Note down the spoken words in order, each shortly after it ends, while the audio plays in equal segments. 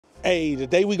Hey,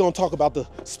 today we gonna talk about the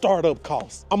startup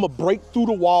costs. I'm gonna break through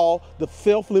the wall, the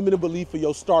self-limiting belief of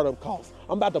your startup costs.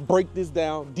 I'm about to break this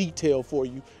down detail for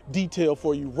you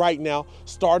right now.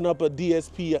 Starting up a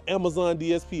DSP, an Amazon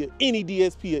DSP, or any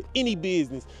DSP, or any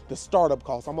business, the startup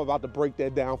costs. I'm about to break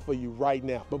that down for you right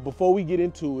now. But before we get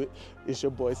into it, it's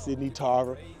your boy Sidney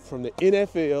Tarver. From the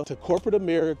NFL to corporate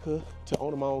America to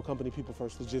owning my own company, People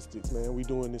First Logistics, man. We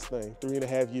doing this thing.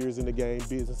 3.5 years in the game,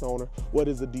 business owner. What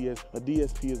is a DSP? A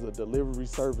DSP is a delivery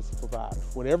service provider.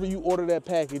 Whenever you order that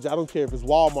package, I don't care if it's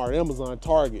Walmart, Amazon,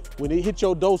 Target, when it hit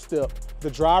your doorstep, the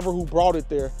driver who brought it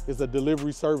there is a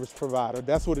delivery service provider.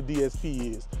 That's what a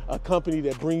DSP is. A company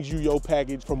that brings you your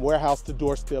package from warehouse to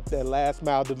doorstep, that last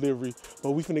mile delivery.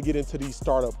 But we finna get into these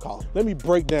startup costs. Let me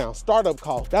break down startup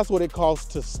costs. That's what it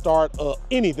costs to start up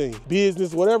anything,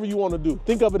 business, whatever you wanna do.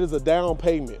 Think of it as a down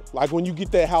payment. Like when you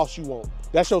get that house you want,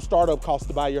 that's your startup cost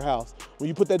to buy your house. When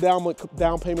you put that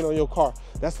down payment on your car,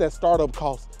 that's that startup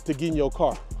cost to get in your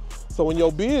car. So in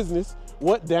your business,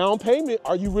 what down payment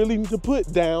are you willing to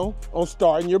put down on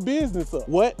starting your business up?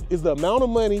 What is the amount of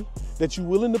money that you're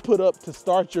willing to put up to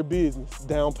start your business?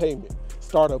 Down payment,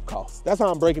 startup costs. That's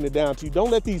how I'm breaking it down to you.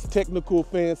 Don't let these technical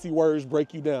fancy words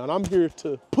break you down. I'm here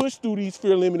to push through these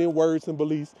fear-limiting words and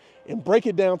beliefs and break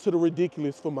it down to the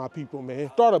ridiculous for my people, man.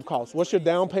 Startup costs. What's your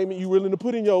down payment you willing to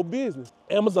put in your business?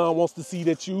 Amazon wants to see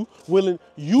that you willing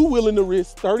to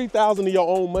risk $30,000 of your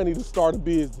own money to start a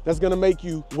business. That's gonna make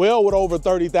you well with over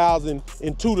 $30,000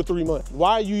 in 2 to 3 months.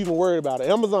 Why are you even worried about it?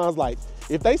 Amazon's like,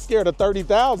 if they scared of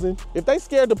 $30,000, if they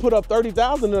scared to put up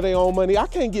 $30,000 of their own money, I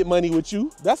can't get money with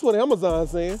you. That's what Amazon's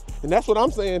saying, and that's what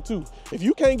I'm saying too. If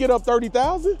you can't get up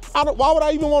 $30,000, why would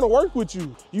I even want to work with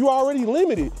you? You already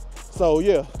limited. So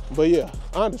yeah,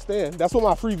 I understand. That's what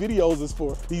my free videos is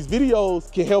for. These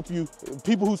videos can help you.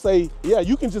 People who say, yeah,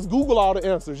 you can just Google all the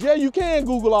answers. Yeah, you can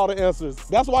Google all the answers.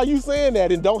 That's why you saying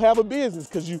that and don't have a business,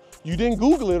 because you didn't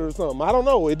Google it or something. I don't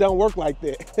know, it don't work like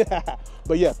that.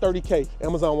 But yeah, 30K,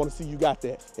 Amazon wanna see you got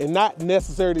that. And not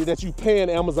necessarily that you paying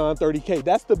Amazon 30K.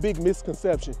 That's the big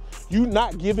misconception. You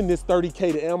not giving this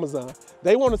 30K to Amazon.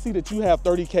 They wanna see that you have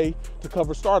 30K to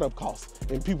cover startup costs.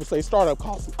 And people say startup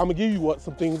costs. I'm gonna give you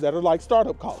some things that are like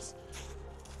startup costs.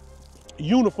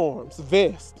 Uniforms,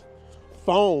 vests,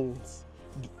 phones,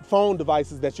 phone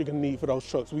devices that you're gonna need for those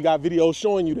trucks. We got videos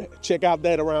showing you that. Check out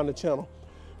that around the channel.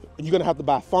 You're gonna have to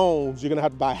buy phones, you're gonna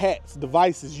have to buy hats,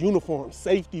 devices, uniforms,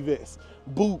 safety vests,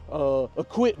 boot,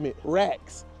 equipment,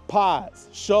 racks, pods,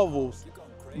 shovels,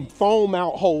 phone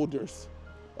mount holders,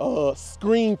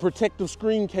 protective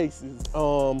screen cases,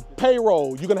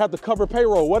 payroll. You're gonna have to cover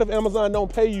payroll. What if Amazon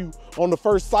don't pay you on the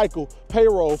first cycle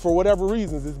payroll for whatever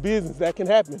reasons? It's business, that can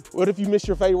happen. What if you miss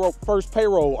your first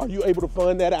payroll? Are you able to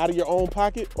fund that out of your own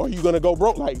pocket, or are you gonna go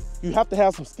broke? Like, you have to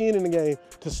have some skin in the game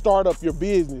to start up your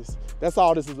business. That's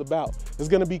all this is about. There's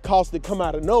gonna be costs that come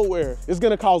out of nowhere. It's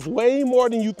gonna cost way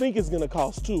more than you think it's gonna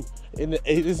cost too. And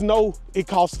it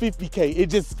costs 50K.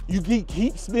 You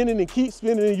keep spending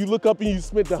and you look up and you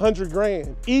spent 100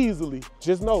 grand easily.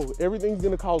 Just know, everything's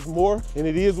gonna cost more, and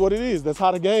it is what it is. That's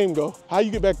how the game go. How you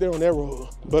get back there on that road?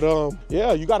 But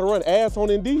yeah, you gotta run ads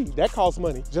on Indeed. That costs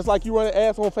money. Just like you run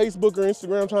ads on Facebook or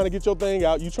Instagram trying to get your thing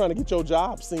out, you trying to get your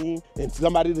job seen and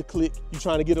somebody to click. You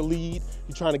trying to get a lead.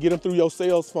 You trying to get them through your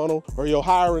sales funnel or your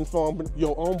hiring funnel,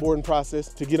 your onboarding process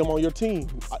to get them on your team.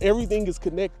 Everything is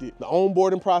connected. The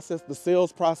onboarding process, the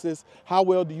sales process, how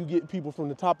well do you get people from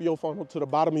the top of your funnel to the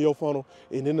bottom of your funnel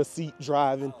and in the seat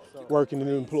driving, working and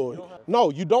employed?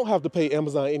 No, you don't have to pay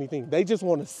Amazon anything. They just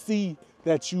want to see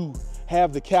that you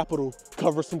have the capital,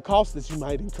 cover some costs that you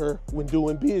might incur when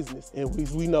doing business. And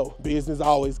we know business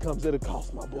always comes at a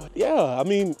cost, my boy. Yeah, I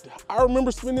mean, I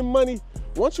remember spending money.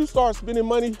 Once you start spending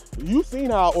money, you've seen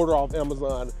how I order off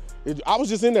Amazon. I was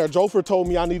just in there. Jofer told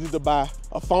me I needed to buy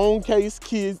a phone case,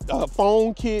 a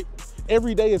phone kit.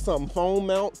 Every day is something. Phone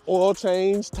mounts, oil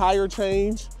change, tire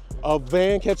change, a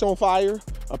van catch on fire,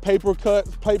 a paper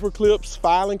clips,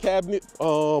 filing cabinet.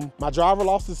 My driver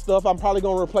lost his stuff. I'm probably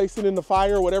gonna replace it in the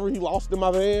fire, whatever he lost in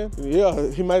my van. Yeah,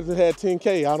 he might have had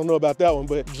 10K. I don't know about that one,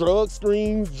 but drug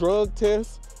screens, drug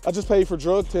tests. I just paid for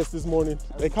drug tests this morning.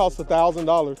 They cost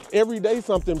 $1,000. Every day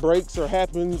something breaks or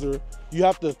happens, or you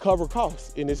have to cover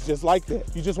costs, and it's just like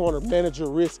that. You just want to manage your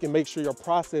risk and make sure your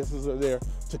processes are there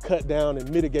to cut down and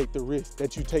mitigate the risk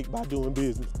that you take by doing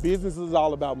business. Business is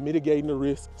all about mitigating the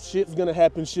risk. Shit's gonna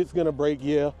happen, shit's gonna break,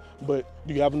 yeah, but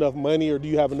do you have enough money or do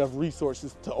you have enough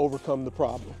resources to overcome the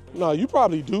problem? No, you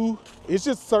probably do. It's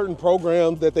just certain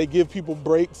programs that they give people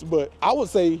breaks, but I would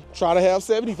say try to have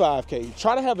 75K.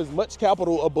 Try to have as much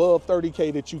capital above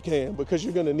 30K that you can, because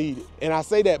you're gonna need it. And I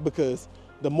say that because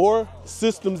The more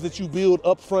systems that you build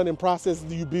up front and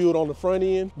processes you build on the front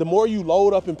end, the more you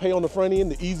load up and pay on the front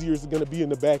end, the easier it's gonna be in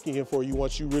the back end for you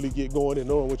once you really get going and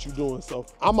knowing what you're doing. So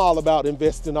I'm all about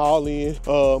investing all in.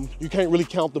 You can't really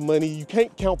count the money. You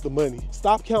can't count the money.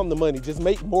 Stop counting the money, just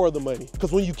make more of the money.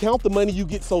 Because when you count the money, you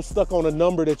get so stuck on a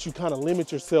number that you kind of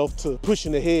limit yourself to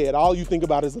pushing ahead. All you think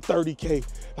about is a 30K,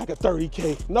 like a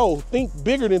 30K. No, think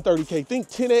bigger than 30K, think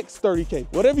 10X 30K.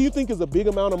 Whatever you think is a big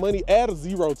amount of money, add a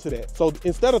zero to that. So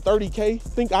instead of 30K,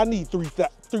 think I need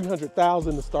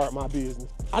 300,000 to start my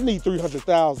business. I need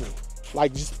 300,000.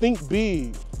 Like, just think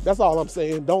big. That's all I'm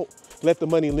saying. Don't let the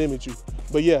money limit you.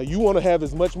 But yeah, you want to have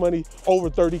as much money over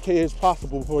 30K as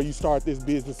possible before you start this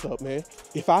business up, man.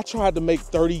 If I tried to make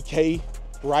 30K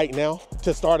right now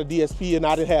to start a DSP and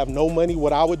I didn't have no money,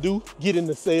 what I would do, get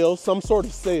into sales, some sort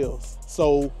of sales.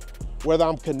 So whether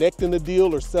I'm connecting the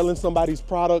deal or selling somebody's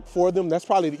product for them, that's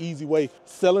probably the easy way.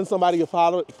 Selling somebody a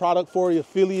product for you,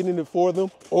 affiliating it for them.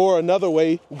 Or another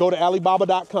way, go to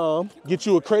Alibaba.com, get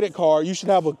you a credit card. You should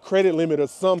have a credit limit or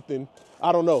something.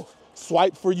 I don't know.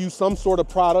 Swipe for you some sort of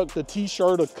product, a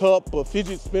t-shirt, a cup, a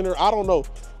fidget spinner, I don't know.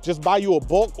 Just buy you a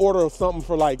bulk order of something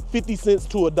for like 50 cents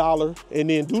to $1 and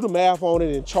then do the math on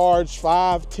it and charge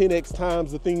 5, 10X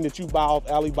times the thing that you buy off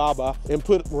Alibaba and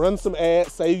run some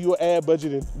ads, save you an ad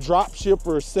budget and drop ship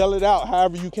or sell it out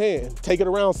however you can. Take it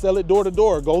around, sell it door to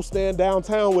door, go stand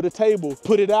downtown with a table,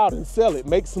 put it out and sell it,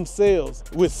 make some sales.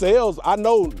 With sales, I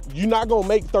know you're not gonna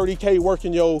make 30K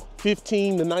working your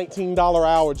 $15 to $19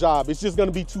 hour job. It's just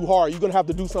gonna be too hard. You're gonna have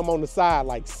to do something on the side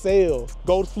like sales.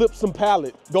 Go flip some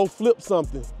pallet, go flip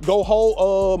something. Go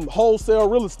wholesale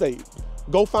real estate.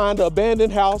 Go find an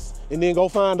abandoned house and then go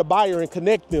find a buyer and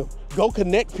connect them. Go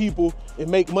connect people and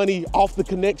make money off the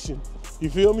connection. You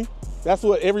feel me? That's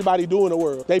what everybody do in the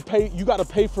world. You gotta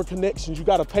pay for connections. You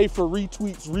gotta pay for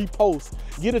retweets, reposts.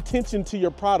 Get attention to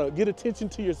your product. Get attention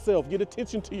to yourself. Get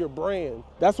attention to your brand.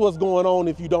 That's what's going on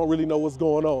if you don't really know what's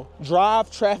going on.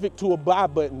 Drive traffic to a buy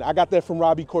button. I got that from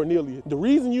Robbie Cornelius. The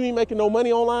reason you ain't making no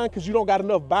money online because you don't got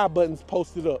enough buy buttons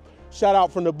posted up. Shout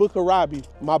out from the book of Robbie,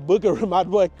 my book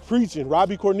preaching,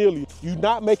 Robbie Cornelius. You're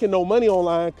not making no money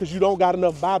online because you don't got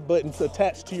enough buy buttons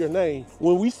attached to your name.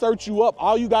 When we search you up,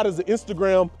 all you got is an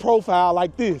Instagram profile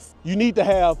like this. You need to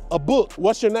have a book.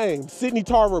 What's your name? Sidney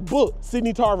Tarver book,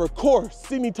 Sidney Tarver course,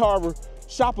 Sidney Tarver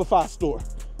Shopify store,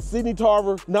 Sidney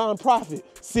Tarver nonprofit,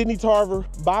 Sidney Tarver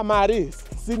buy my this,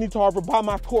 Sidney Tarver buy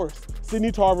my course,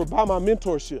 Sidney Tarver buy my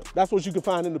mentorship. That's what you can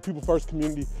find in the People First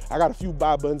community. I got a few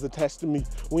buy buttons attached to me.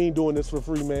 We ain't doing this for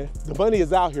free, man. The money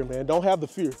is out here, man. Don't have the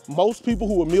fear. Most people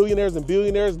who are millionaires and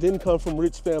billionaires didn't come from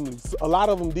rich families. A lot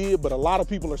of them did, but a lot of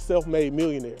people are self-made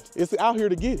millionaires. It's out here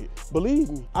to get it. Believe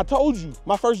me. I told you,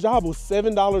 my first job was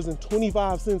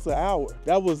 $7.25 an hour.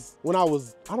 That was when I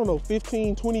was, I don't know,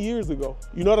 15, 20 years ago.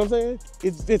 You know what I'm saying?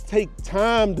 It just takes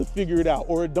time to figure it out,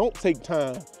 or it don't take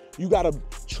time. You gotta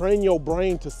train your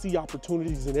brain to see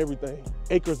opportunities in everything.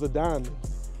 Acres of diamonds.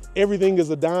 Everything is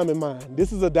a diamond mine.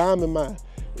 This is a diamond mine.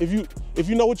 If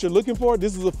you know what you're looking for,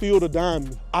 this is a field of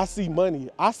diamonds. I see money.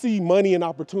 I see money and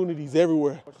opportunities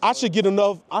everywhere. I should get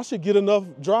enough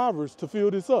drivers to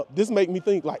fill this up. This make me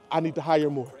think like I need to hire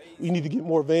more. We need to get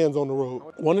more vans on the road.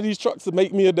 One of these trucks to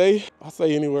make me a day, I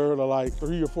say anywhere to like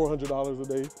 $300 or $400 a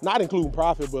day. Not including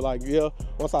profit, but like, yeah,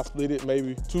 once I split it,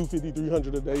 maybe $250,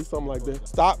 $300 a day, something like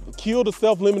that. Kill the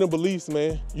self-limiting beliefs,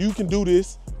 man. You can do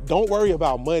this. Don't worry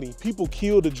about money. People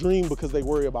kill the dream because they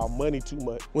worry about money too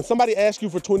much. When somebody asks you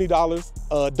for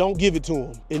 $20, don't give it to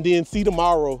them. And then see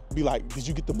tomorrow, be like, did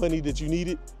you get the money that you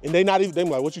needed? And they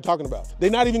like, what you talking about? They're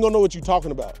not even gonna know what you're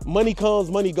talking about. Money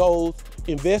comes, money goes.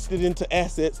 Invest it into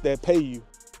assets that pay you.